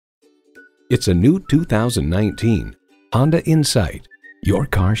It's a new 2019 Honda Insight. Your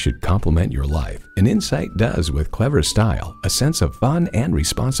car should complement your life, and Insight does with clever style, a sense of fun and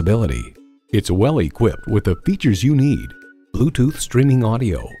responsibility. It's well equipped with the features you need: Bluetooth streaming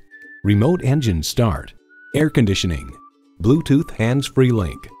audio, remote engine start, air conditioning, Bluetooth hands-free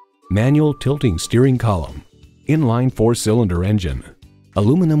link, manual tilting steering column, inline 4-cylinder engine,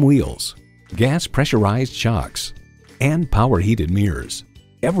 aluminum wheels, gas pressurized shocks, and power heated mirrors.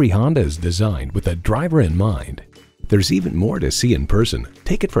 Every Honda is designed with a driver in mind. There's even more to see in person.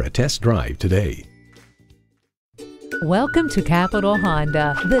 Take it for a test drive today. Welcome to Capitol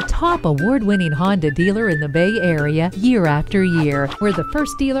Honda, the top award-winning Honda dealer in the Bay Area year after year. We're the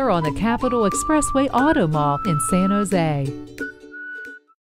first dealer on the Capitol Expressway Auto Mall in San Jose.